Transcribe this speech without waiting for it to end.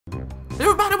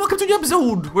Everybody, welcome to the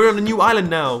episode! We're on a new island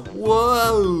now.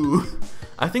 Whoa!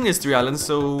 I think there's 3 islands,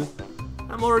 so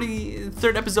I'm already,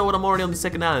 3rd episode, I'm already on the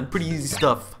 2nd island. Pretty easy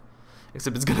stuff.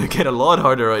 Except it's gonna get a lot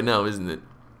harder right now, isn't it?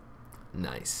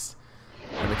 Nice.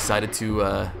 I'm excited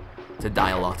to die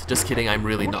a lot. Just kidding, I'm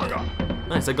really not.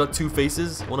 Nice, I got 2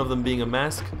 faces, one of them being a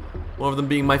mask, one of them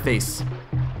being my face.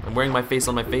 I'm wearing my face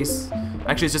on my face.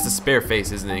 Actually, it's just a spare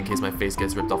face, isn't it, in case my face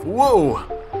gets ripped off. Whoa!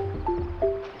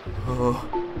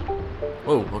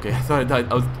 Oh, okay, I thought I died.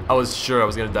 I was sure I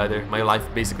was gonna die there. My life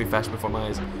basically flashed before my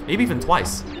eyes. Maybe even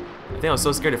twice. I think I was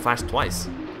so scared it flashed twice.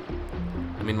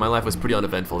 I mean, my life was pretty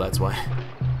uneventful, that's why.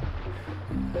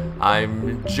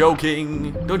 I'm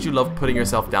joking. Don't you love putting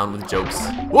yourself down with jokes?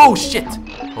 Whoa, shit!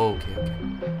 Okay.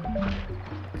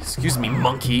 Excuse me,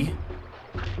 monkey.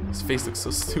 His face looks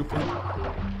so stupid.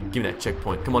 Give me that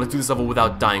checkpoint. Come on, let's do this level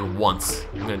without dying once.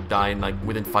 I'm gonna die in like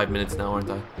within 5 minutes now, aren't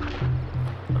I?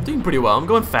 I'm doing pretty well. I'm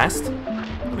going fast.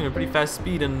 I'm going at a pretty fast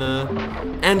speed and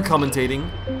commentating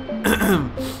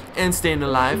and staying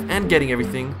alive and getting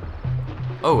everything.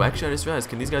 Oh, actually, I just realized.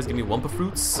 Can these guys give me Wumpa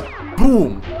fruits?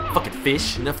 Boom! Fucking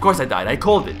fish. And of course I died. I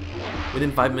called it.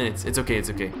 Within 5 minutes. It's okay. It's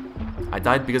okay. I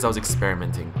died because I was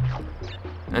experimenting.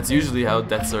 That's usually how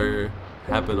deaths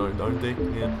happen, aren't they?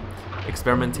 Yeah.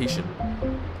 Experimentation.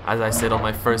 As I said on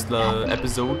my first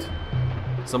episode,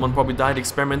 someone probably died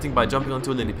experimenting by jumping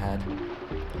onto a lily pad.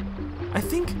 I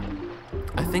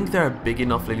think there are big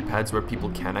enough lily pads where people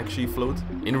can actually float.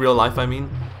 In real life, I mean.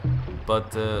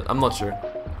 But I'm not sure.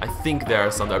 I think there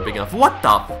are some that are big enough. What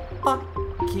the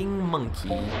fucking monkey?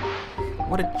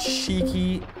 What a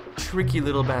cheeky, tricky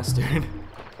little bastard.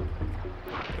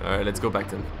 Alright, let's go back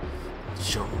to him.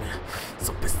 Show me.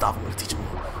 So pissed off, I'm gonna teach him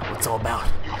what it's all about.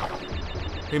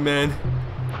 Hey man.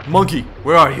 Monkey,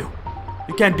 where are you?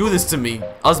 You can't do this to me.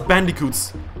 Us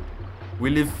bandicoots.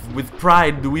 We live with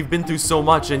pride. We've been through so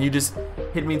much and you just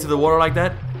hit me into the water like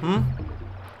that?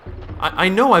 I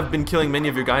know I've been killing many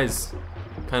of your guys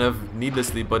kind of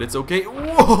needlessly, but it's okay.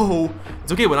 Whoa!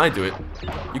 It's okay when I do it.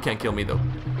 You can't kill me though.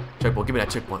 Checkpoint, give me that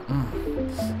checkpoint.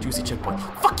 Juicy checkpoint.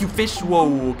 Fuck you, fish!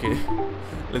 Whoa, okay.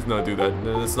 Let's not do that.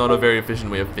 That's not a very efficient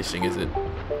way of fishing, is it?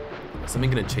 Is something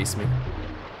gonna chase me?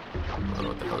 I don't know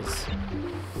what the hell is.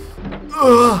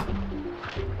 Ugh!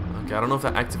 Okay, I don't know if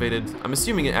that activated. I'm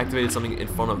assuming it activated something in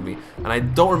front of me, and I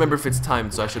don't remember if it's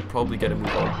timed, so I should probably get a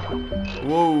move on.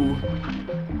 Whoa!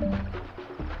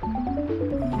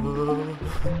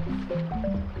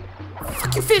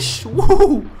 Fuck you, fish!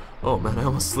 Whoa! Oh man, I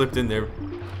almost slipped in there.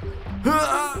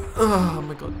 Oh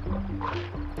my god,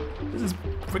 this is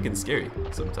freaking scary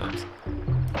sometimes.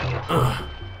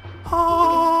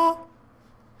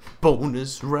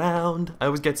 Bonus round. I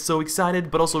always get so excited,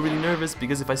 but also really nervous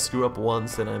because if I screw up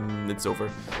once, then it's over,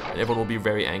 and everyone will be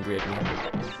very angry at me.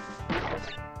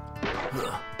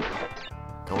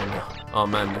 Go on now. Oh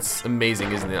man, that's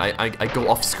amazing, isn't it? I go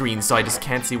off screen, so I just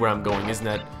can't see where I'm going. Isn't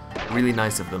that really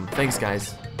nice of them? Thanks,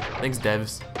 guys. Thanks,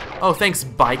 devs. Oh, thanks,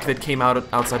 bike that came out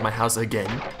outside my house again.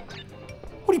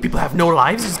 What do you people have? No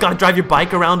lives? You just gotta drive your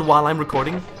bike around while I'm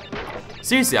recording?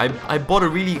 Seriously, I bought a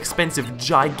really expensive,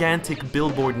 gigantic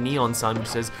billboard neon sign which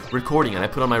says recording, and I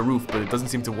put on my roof, but it doesn't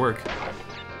seem to work.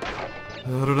 I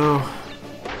don't know.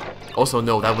 Also,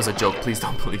 no, that was a joke. Please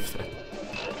don't believe that.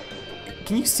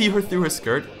 Can you see her through her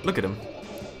skirt? Look at him.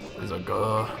 He's like,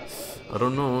 I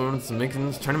don't know. It's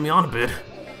turning me on a bit.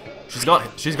 She's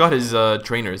got his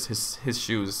trainers, his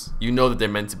shoes. You know that they're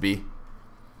meant to be.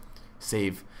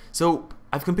 Save. So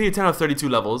I've completed 10 out of 32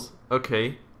 levels.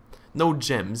 Okay. No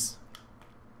gems.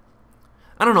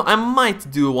 I don't know, I might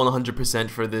do 100%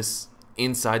 for this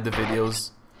inside the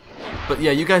videos. But yeah,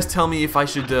 you guys tell me if I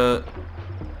should,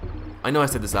 I know I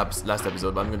said this last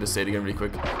episode, but I'm going to say it again really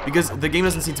quick. Because the game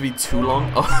doesn't seem to be too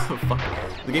long. Oh, fuck.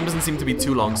 The game doesn't seem to be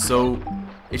too long, so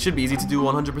it should be easy to do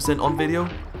 100% on video.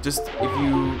 Just if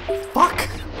you... Fuck!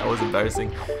 That was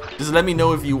embarrassing. Just let me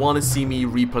know if you want to see me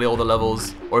replay all the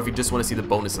levels, or if you just want to see the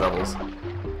bonus levels.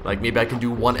 Like, maybe I can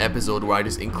do one episode where I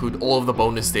just include all of the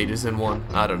bonus stages in one.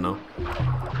 I don't know.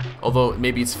 Although,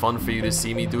 maybe it's fun for you to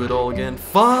see me do it all again.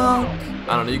 Fuck! I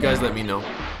don't know, you guys let me know.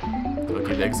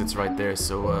 Okay, the exit's right there,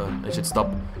 so I should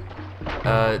stop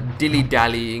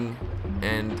dilly-dallying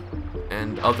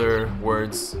and other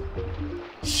words.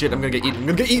 Shit, I'm gonna get eaten. I'm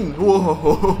gonna get eaten!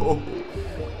 Whoa!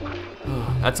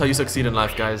 That's how you succeed in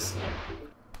life, guys.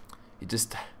 You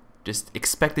just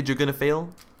expect that you're gonna fail,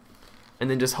 and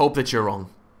then just hope that you're wrong.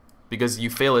 Because you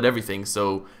fail at everything,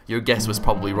 so your guess was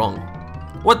probably wrong.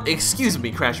 What? Excuse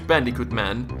me, Crash Bandicoot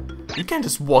man. You can't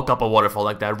just walk up a waterfall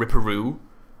like that, Ripperoo.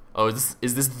 Oh, is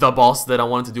this the boss that I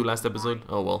wanted to do last episode?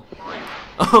 Oh well.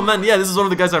 Oh man, yeah, this is one of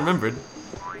the guys I remembered.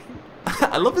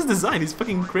 I love his design. He's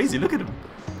fucking crazy. Look at him.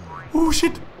 Oh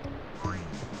shit.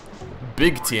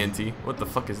 Big TNT. What the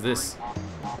fuck is this?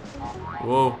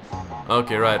 Whoa.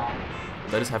 Okay, right.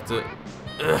 I just have to...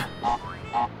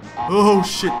 Oh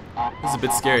shit. This is a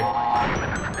bit scary.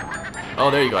 Oh,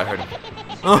 there you go. I heard him.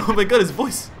 Oh my god, his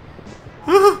voice.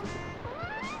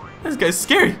 This guy's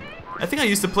scary. I think I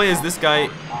used to play as this guy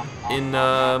in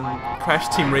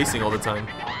Crash Team Racing all the time.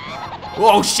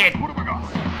 Whoa, shit!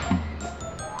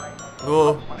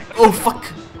 Oh, oh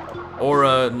fuck!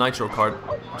 Or Nitro Kart,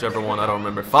 whichever one, I don't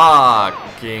remember.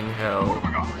 Fucking hell.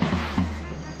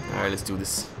 Alright, let's do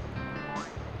this.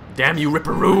 Damn you,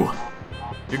 Ripperoo!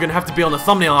 You're gonna have to be on the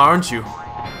thumbnail, aren't you?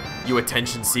 You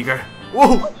attention seeker.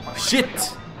 Whoa!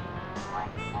 Shit!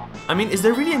 I mean, is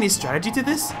there really any strategy to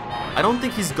this? I don't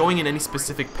think he's going in any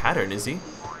specific pattern, is he?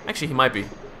 Actually, he might be.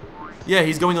 Yeah,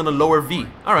 he's going on a lower V.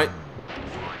 Alright.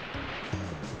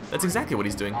 That's exactly what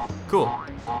he's doing. Cool.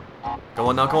 Go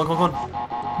on now, come on, come on, come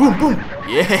on. Boom, boom!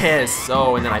 Yes!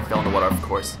 Oh, and then I fell in the water, of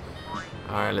course.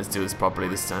 Alright, let's do this properly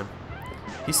this time.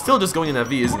 He's still just going in that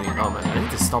V, isn't he? Oh man, I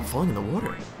need to stop falling in the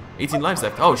water. 18 lives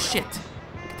left. Oh shit!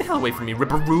 Get the hell away from me,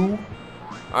 Ripperoo!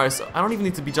 Alright, so I don't even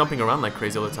need to be jumping around like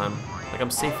crazy all the time. Like,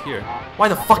 I'm safe here. Why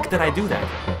the fuck did I do that?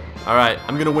 Alright,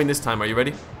 I'm gonna win this time. Are you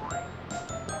ready?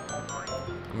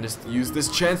 I'm gonna just use this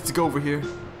chance to go over here.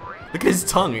 Look at his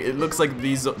tongue. It looks like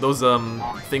those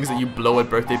things that you blow at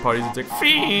birthday parties. It's like,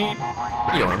 you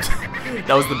know what I'm saying.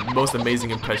 That was the most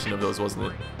amazing impression of those, wasn't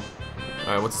it?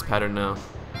 Alright, what's this pattern now?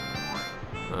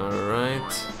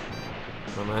 Alright.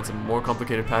 Oh man, it's a more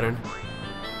complicated pattern.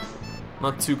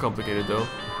 Not too complicated though.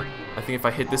 I think if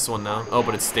I hit this one now... Oh,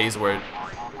 but it stays where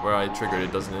I triggered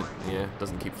it, doesn't it? Yeah, it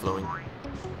doesn't keep flowing.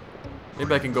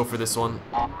 Maybe I can go for this one.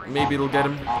 Maybe it'll get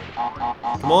him.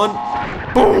 Come on!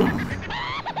 Boom!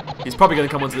 He's probably gonna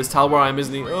come onto this tile where I am,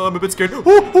 isn't he? Oh, I'm a bit scared. Did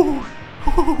you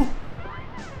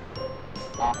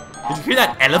hear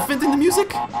that elephant in the music?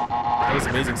 That was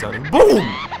amazing sounding. Boom!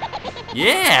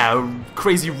 Yeah!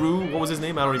 Crazy Roo. What was his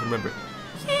name? I don't even remember.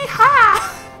 Yeehaw!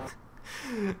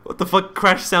 What the fuck?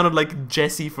 Crash sounded like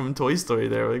Jessie from Toy Story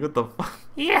there. Like, what the fuck?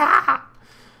 Yeah!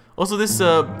 Also, this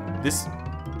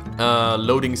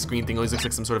loading screen thing always looks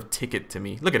like some sort of ticket to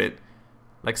me. Look at it.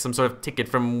 Like some sort of ticket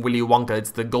from Willy Wonka.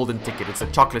 It's the golden ticket. It's a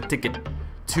chocolate ticket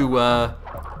to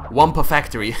Wumpa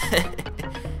Factory.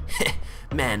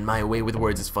 Man, my way with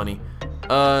words is funny.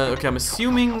 Okay, I'm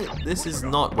assuming this is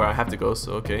not where I have to go,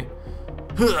 so okay.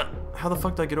 How the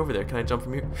fuck do I get over there? Can I jump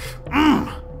from here? Come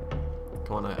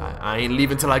on, I ain't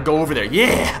leaving until I go over there.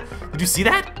 Yeah! Did you see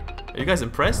that? Are you guys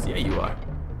impressed? Yeah, you are.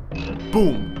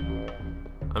 Boom.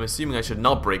 I'm assuming I should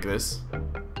not break this.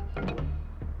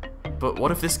 But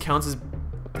what if this counts as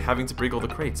having to break all the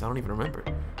crates? I don't even remember.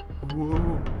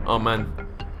 Whoa. Oh man,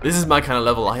 this is my kind of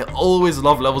level. I always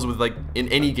love levels with, like, in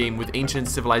any game with ancient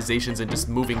civilizations and just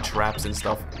moving traps and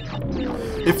stuff.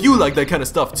 If you like that kind of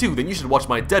stuff too, then you should watch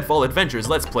my Deadfall Adventures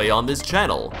Let's Play on this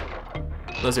channel.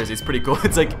 No, seriously, it's pretty cool.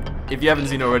 It's like, if you haven't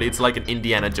seen it already, it's like an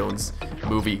Indiana Jones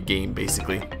movie game,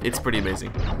 basically. It's pretty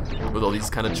amazing. With all these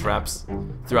kind of traps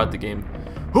throughout the game.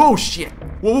 Oh shit!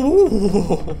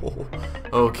 Whoa!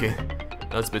 Okay.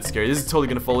 That's a bit scary. This is totally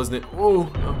gonna fall, isn't it? Whoa!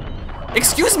 Oh.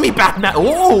 Excuse me, Batman!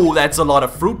 Oh, that's a lot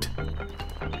of fruit.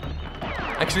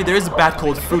 Actually, there is a bat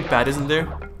called Fruit Bat, isn't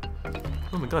there?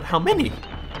 Oh my god, how many?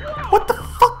 What the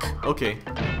fuck? Okay.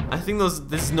 I think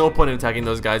there's no point in attacking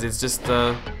those guys. It's just,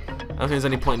 I don't think there's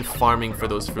any point in farming for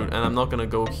those fruit. And I'm not gonna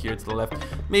go here to the left.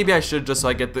 Maybe I should, just so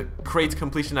I get the crate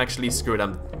completion. Actually, screw it.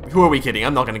 Who are we kidding?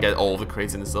 I'm not gonna get all of the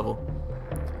crates in this level.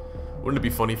 Wouldn't it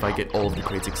be funny if I get all of the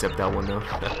crates except that one now?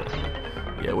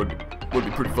 Yeah, would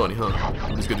be pretty funny, huh? Let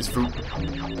me just get this fruit.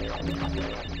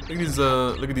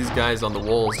 Look at these guys on the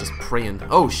walls just praying.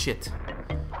 Oh shit!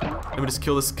 Let me just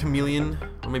kill this chameleon,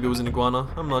 or maybe it was an iguana.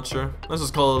 I'm not sure. Let's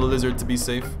just call it a lizard to be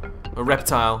safe, a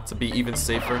reptile to be even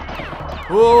safer.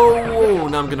 Whoa!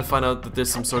 Now I'm gonna find out that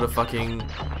there's some sort of fucking,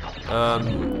 I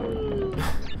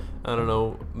don't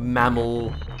know,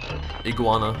 mammal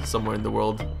iguana somewhere in the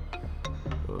world.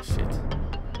 Oh shit!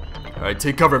 All right,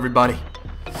 take cover, everybody.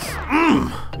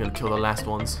 I'm gonna kill the last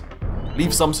ones.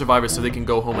 Leave some survivors so they can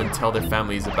go home and tell their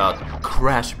families about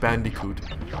Crash Bandicoot.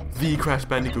 The Crash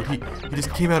Bandicoot. He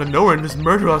just came out of nowhere and just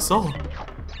murdered us all.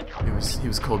 He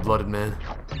was cold-blooded, man.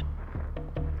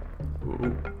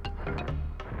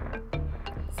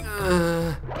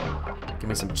 Give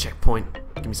me some checkpoint.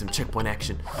 Give me some checkpoint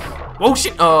action. Oh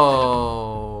shit!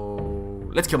 Oh,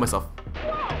 let's kill myself.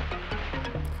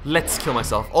 Let's kill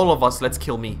myself. All of us, let's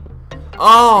kill me.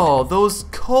 Oh, those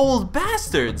cold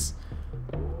bastards!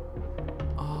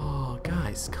 Oh,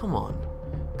 guys, come on.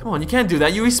 Come on, you can't do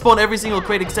that. You respawn every single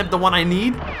crate except the one I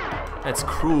need? That's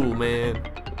cruel, man.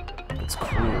 That's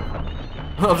cruel.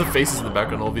 I love the faces in the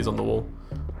background, all these on the wall.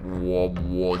 Whoa,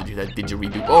 whoa, did you hear that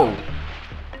didgeridoo? Oh!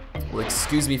 Well,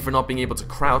 excuse me for not being able to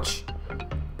crouch.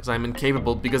 Because I'm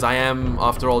incapable, because I am,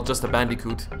 after all, just a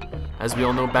bandicoot. As we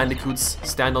all know, bandicoots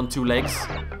stand on 2 legs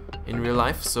in real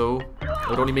life, so it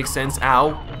would only make sense,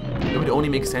 ow! It would only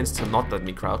make sense to not let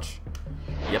me crouch.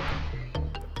 Yep.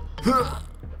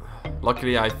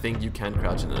 Luckily, I think you can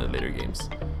crouch in the later games.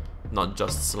 Not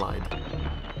just slide.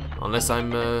 Unless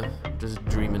I'm just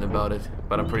dreaming about it.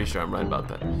 But I'm pretty sure I'm right about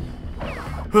that.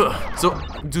 So,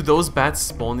 do those bats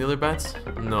spawn the other bats?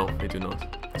 No, they do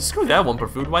not. Screw that Wumper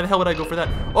food. Why the hell would I go for that?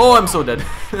 Oh, I'm so dead.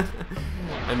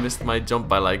 I missed my jump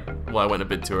by like, well, I went a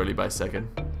bit too early by a second.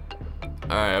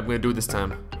 Alright, I'm gonna do it this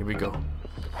time. Here we go.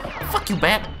 Fuck you,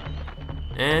 bat.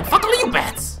 And fuck all you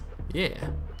bats. Yeah.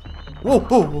 Whoa,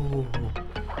 whoa, whoa, whoa, whoa.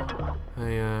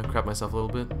 I crap myself a little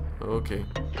bit. Okay.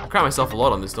 I crap myself a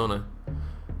lot on this, don't I?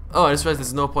 Oh, I just realized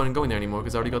there's no point in going there anymore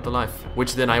because I already got the life.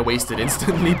 Which then I wasted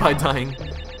instantly by dying.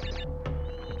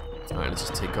 Alright, let's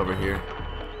just take cover here.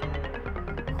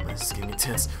 Oh, this is getting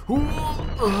intense.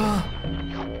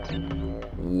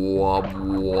 Wop,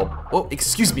 wop. Oh,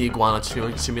 excuse me, iguana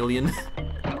chameleon.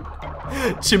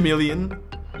 Chameleon.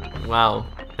 Wow.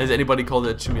 Has anybody called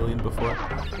it a chameleon before?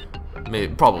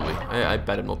 Maybe, probably. I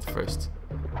bet I'm not the first.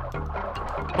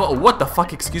 Oh, what the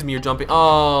fuck? Excuse me, you're jumping.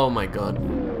 Oh my god.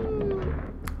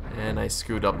 And I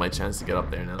screwed up my chance to get up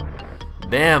there now.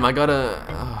 Damn, I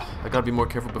gotta be more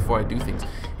careful before I do things.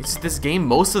 It's this game,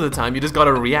 most of the time, you just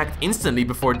gotta react instantly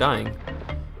before dying.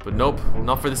 But nope,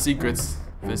 not for the secrets.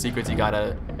 For the secrets, you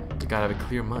gotta have a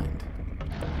clear mind.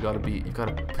 You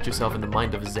gotta put yourself in the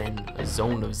mind of Zen, a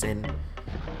zone of Zen.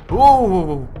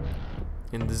 Whoa!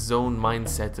 In the zone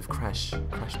mindset of Crash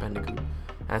Bandicoot.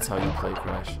 That's how you play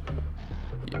Crash.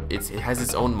 It has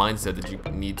its own mindset that you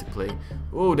need to play.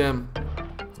 Oh damn.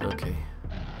 Okay.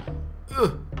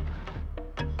 Ugh.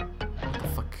 What the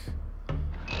fuck?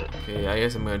 Okay, I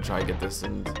guess I'm gonna try to get this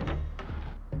and.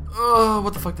 Oh,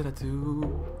 what the fuck did I do?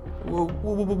 Whoa,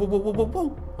 whoa, whoa, whoa, whoa, whoa, whoa,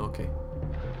 whoa. Okay.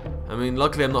 I mean,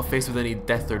 luckily I'm not faced with any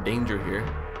death or danger here.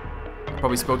 I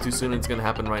probably spoke too soon and it's gonna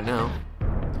happen right now.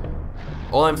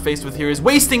 All I'm faced with here is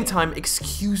wasting time.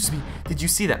 Excuse me. Did you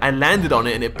see that? I landed on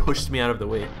it and it pushed me out of the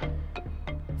way.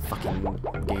 Fucking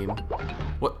game.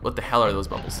 What the hell are those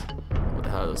bubbles? What the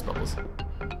hell are those bubbles?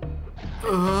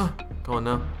 Go on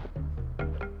now.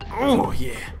 Oh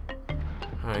yeah.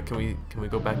 Alright, can we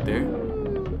go back there?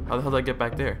 How the hell did I get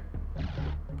back there?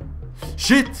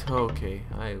 Shit! Okay,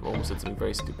 I almost said something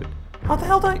very stupid. How the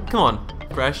hell did I? Come on,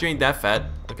 Crash, you ain't that fat.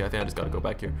 Okay, I think I just gotta go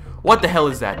back here. What the hell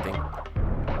is that thing?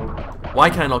 Why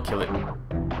can I not kill it?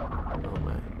 Oh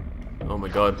my. Oh my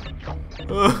god.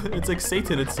 It's like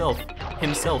Satan himself.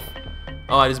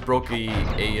 Oh, I just broke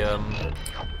a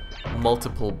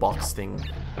multiple box thing.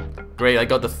 Great, I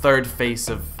got the 3rd face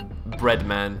of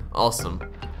Breadman. Awesome.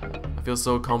 I feel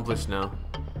so accomplished now.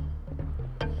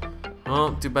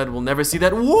 Oh, too bad we'll never see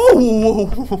that. Whoa!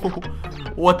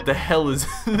 What the hell is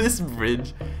this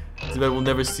bridge? Too bad we'll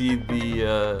never see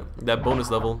the that bonus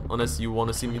level unless you want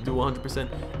to see me do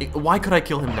 100%. Why could I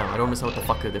kill him now? I don't understand what the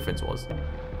fuck the difference was.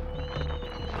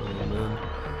 Oh man,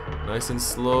 nice and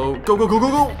slow. Go go go go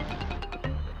go!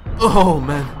 Oh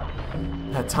man,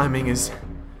 that timing is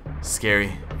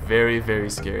scary. Very very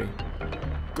scary.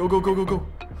 Go go go go go!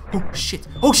 Oh shit!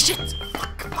 Oh shit!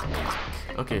 Fuck fuck fuck!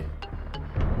 Okay.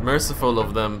 Merciful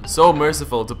of them. So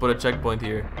merciful to put a checkpoint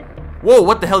here. Whoa,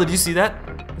 what the hell? Did you see that?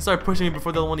 It started pushing me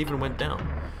before the other one even went down.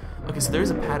 Okay, so there's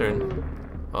a pattern.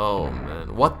 Oh,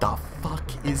 man. What the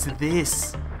fuck is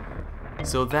this?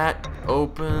 So that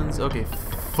opens. Okay,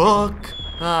 fuck.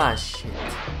 Ah, shit.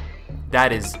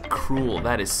 That is cruel.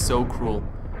 That is so cruel.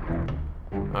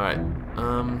 Alright.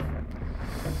 Oh,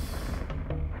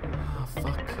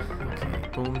 fuck. Okay.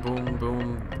 Boom, boom,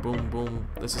 boom, boom, boom.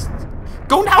 Let's just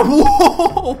go now.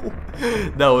 Whoa!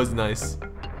 That was nice.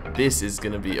 This is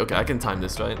gonna be okay. I can time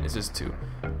this, right? It's just 2.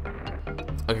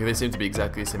 Okay, they seem to be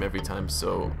exactly the same every time.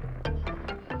 So,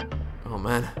 oh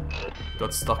man,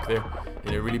 got stuck there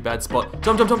in a really bad spot.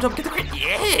 Jump, jump, jump, jump! Get the crit!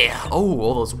 Yeah! Oh,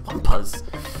 all those Wumpas.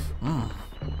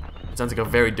 It sounds like a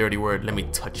very dirty word. Let me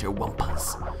touch your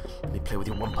Wumpas. Let me play with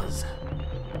your Wumpas.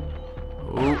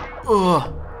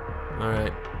 Oh, all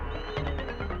right.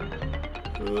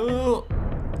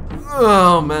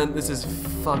 Oh man, this is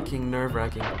fucking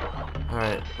nerve-wracking.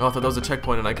 Alright, oh, I thought that was a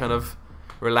checkpoint and I kind of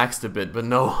relaxed a bit, but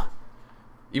no.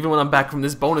 Even when I'm back from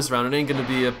this bonus round, it ain't gonna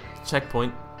be a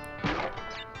checkpoint.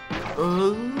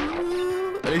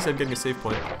 At least I'm getting a save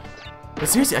point. But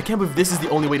seriously, I can't believe this is the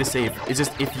only way to save. It's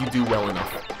just if you do well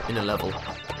enough in a level.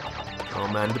 Oh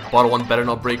man, the bottom one better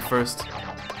not break first.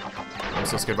 I'm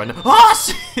so scared right now.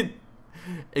 Oh shit!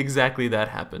 Exactly that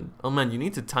happened. Oh man, you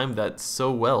need to time that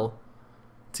so well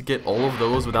to get all of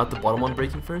those without the bottom one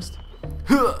breaking first.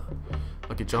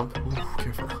 Okay, jump. Ooh,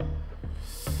 careful.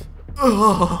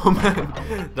 Oh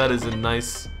man, that is a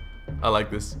nice. I like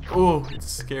this. Oh, it's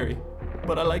scary,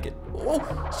 but I like it.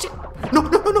 Oh shit! No, no,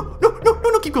 no, no, no, no, no,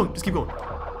 no! Keep going. Just keep going.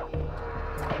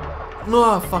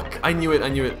 Oh fuck! I knew it. I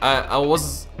knew it. I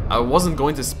wasn't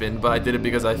going to spin, but I did it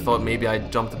because I thought maybe I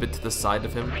jumped a bit to the side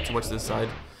of him, too much to the side.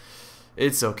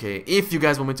 It's okay. If you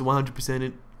guys want me to 100%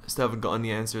 it, I still haven't gotten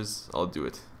the answers, I'll do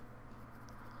it.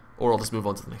 Or I'll just move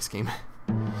on to the next game.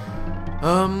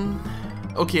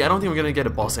 Okay, I don't think we're gonna get a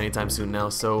boss anytime soon now,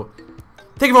 so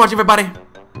thank you for watching, everybody.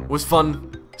 It was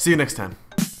fun. See you next time.